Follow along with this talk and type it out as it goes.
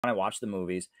I watched the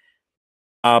movies.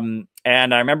 And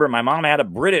I remember my mom had a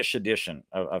British edition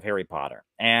of Harry Potter.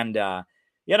 And,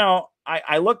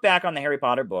 I look back on the Harry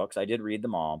Potter books. I did read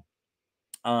them all.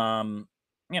 Um,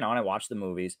 and I watched the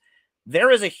movies.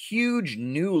 There is a huge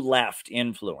new left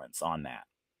influence on that.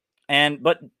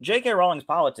 But JK Rowling's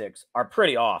politics are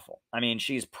pretty awful. I mean,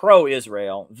 she's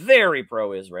pro-Israel, very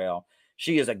pro-Israel.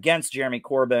 She is against Jeremy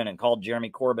Corbyn and called Jeremy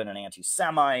Corbyn an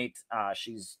anti-Semite.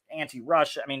 She's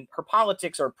anti-Russia. I mean, her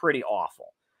politics are pretty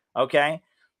awful. Okay.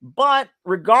 But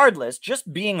regardless,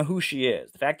 just being who she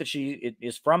is, the fact that she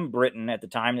is from Britain at the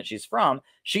time that she's from,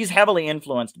 she's heavily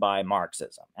influenced by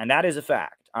Marxism. And that is a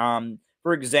fact.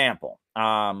 For example,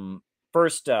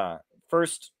 first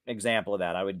example of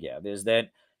that I would give is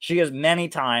that she has many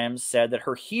times said that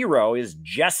her hero is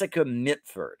Jessica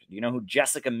Mitford. Do you know who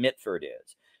Jessica Mitford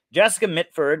is? Jessica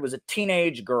Mitford was a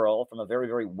teenage girl from a very,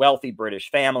 very wealthy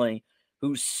British family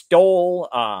who stole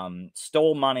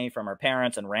money from her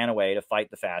parents and ran away to fight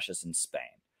the fascists in Spain.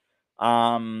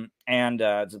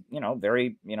 It's,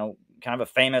 very, kind of a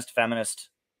famous feminist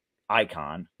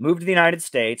icon. Moved to the United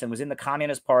States and was in the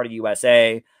Communist Party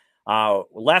USA.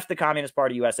 Left the Communist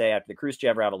Party USA after the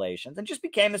Khrushchev revelations and just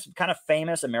became this kind of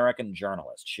famous American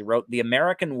journalist. She wrote The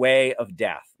American Way of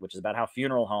Death, which is about how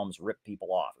funeral homes rip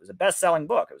people off. It was a best-selling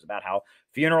book. It was about how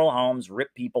funeral homes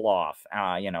rip people off,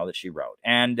 that she wrote.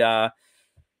 And,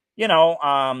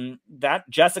 that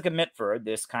Jessica Mitford,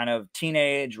 this kind of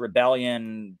teenage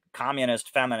rebellion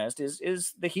communist feminist,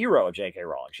 is the hero of J.K.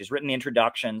 Rowling. She's written the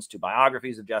introductions to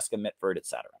biographies of Jessica Mitford,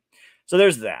 etc. So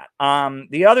there's that.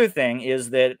 The other thing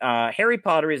is that Harry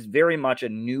Potter is very much a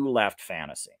new left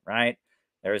fantasy, right?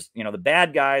 There's, the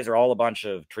bad guys are all a bunch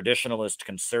of traditionalist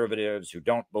conservatives who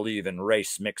don't believe in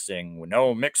race mixing,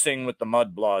 no mixing with the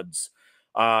mudbloods.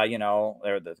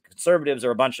 The conservatives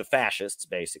are a bunch of fascists,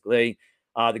 basically.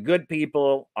 The good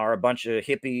people are a bunch of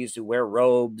hippies who wear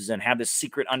robes and have this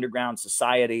secret underground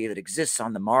society that exists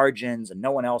on the margins and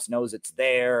no one else knows it's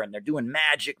there. And they're doing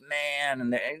magic, man.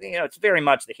 And, it's very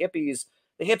much the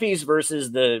hippies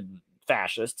versus the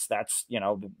fascists. That's,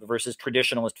 versus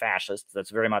traditionalist fascists.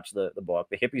 That's very much the book.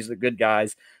 The hippies are the good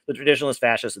guys. The traditionalist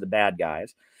fascists are the bad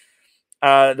guys.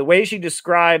 The way she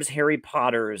describes Harry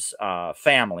Potter's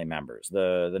family members,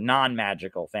 the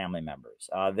non-magical family members,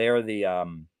 they're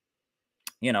the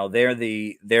they're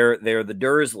the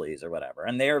Dursleys or whatever,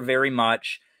 and they're very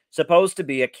much supposed to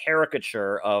be a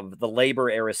caricature of the labor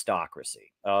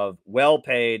aristocracy of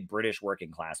well-paid British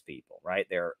working class people, right?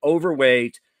 They're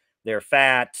overweight, they're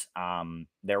fat,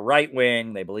 they're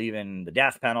right-wing, they believe in the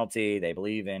death penalty, they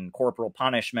believe in corporal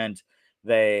punishment,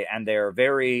 they're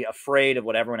very afraid of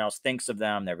what everyone else thinks of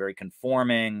them, they're very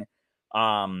conforming.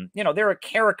 They're a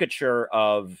caricature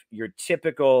of your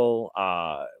typical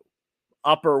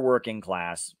upper working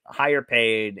class, higher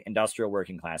paid industrial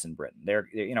working class in Britain. They're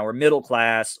or middle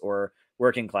class or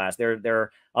working class.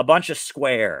 They're a bunch of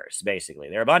squares, basically.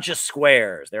 They're a bunch of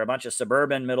squares. They're a bunch of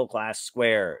suburban middle class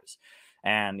squares.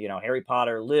 And, Harry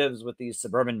Potter lives with these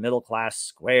suburban middle class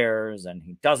squares and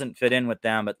he doesn't fit in with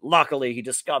them. But luckily he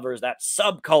discovers that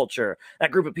subculture, that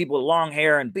group of people with long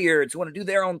hair and beards who want to do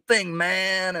their own thing,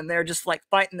 man. And they're just like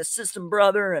fighting the system,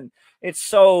 brother. And it's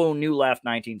so new left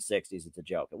 1960s. It's a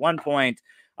joke. At one point,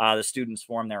 the students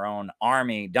form their own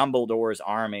army, Dumbledore's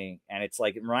army. And it's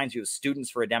like, it reminds you of Students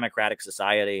for a Democratic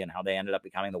Society and how they ended up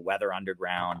becoming the Weather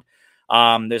Underground.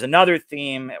 There's another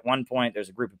theme. At one point, there's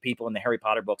a group of people in the Harry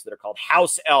Potter books that are called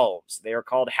house elves. They are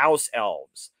called house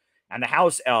elves. And the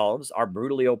house elves are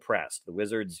brutally oppressed. The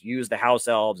wizards use the house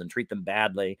elves and treat them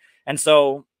badly. And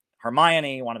so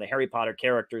Hermione, one of the Harry Potter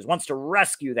characters, wants to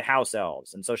rescue the house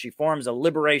elves. And so she forms a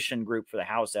liberation group for the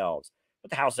house elves. But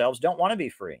the house elves don't want to be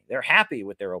free. They're happy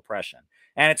with their oppression.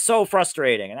 And it's so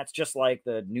frustrating. And that's just like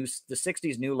the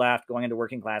 60s new left going into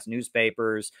working class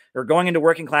newspapers or going into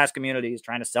working class communities,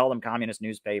 trying to sell them communist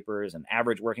newspapers and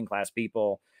average working class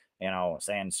people,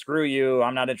 saying, screw you.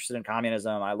 I'm not interested in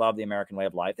communism. I love the American way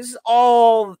of life. This is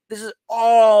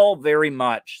all very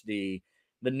much the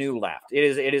new left.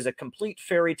 It is a complete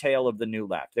fairy tale of the new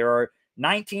left. There are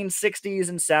 1960s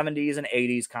and 70s and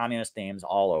 80s communist themes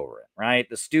all over it, right?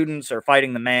 The students are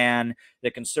fighting the man. The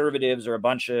conservatives are a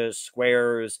bunch of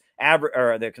squares.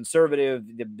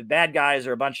 The bad guys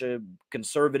are a bunch of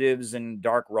conservatives in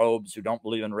dark robes who don't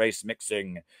believe in race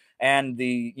mixing. And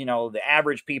the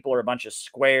average people are a bunch of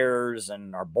squares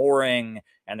and are boring.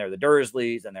 And they're the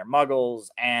Dursleys and they're muggles.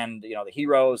 And, the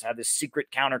heroes have this secret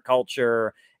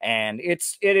counterculture. And it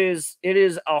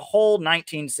is a whole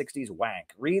 1960s wank.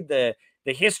 Read the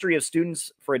History of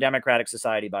Students for a Democratic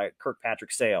Society by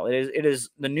Kirkpatrick Sale. It is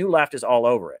the new left is all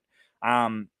over it.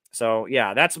 So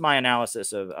yeah, that's my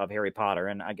analysis of Harry Potter.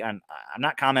 And again, I'm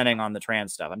not commenting on the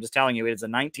trans stuff. I'm just telling you it's a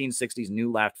 1960s new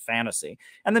left fantasy.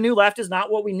 And the new left is not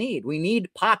what we need. We need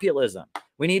populism.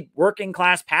 We need working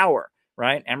class power,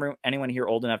 right? Anyone here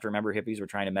old enough to remember hippies were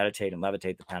trying to meditate and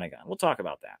levitate the Pentagon? We'll talk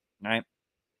about that, right?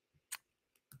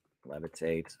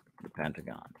 Levitate the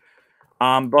Pentagon.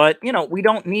 But, you know, we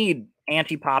don't need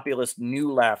anti-populist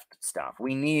new left stuff.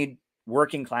 We need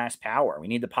working class power. We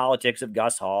need the politics of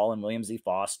Gus Hall and William Z.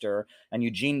 Foster and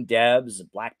Eugene Debs,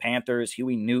 Black Panthers,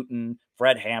 Huey Newton,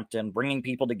 Fred Hampton, bringing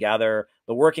people together,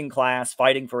 the working class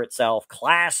fighting for itself,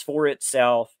 class for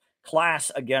itself,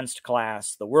 class against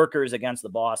class, the workers against the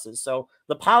bosses. So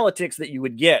the politics that you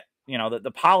would get, you know,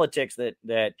 the politics that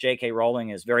JK Rowling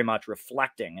is very much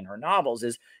reflecting in her novels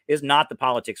is not the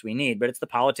politics we need, but it's the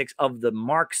politics of the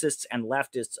Marxists and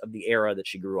leftists of the era that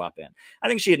she grew up in. I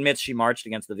think she admits she marched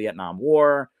against the Vietnam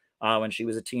War when she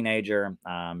was a teenager.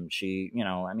 She, you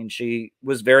know, I mean, she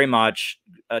was very much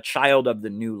a child of the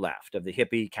new left, of the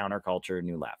hippie counterculture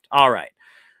new left. All right.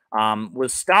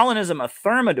 Was Stalinism a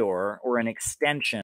thermidor or an extension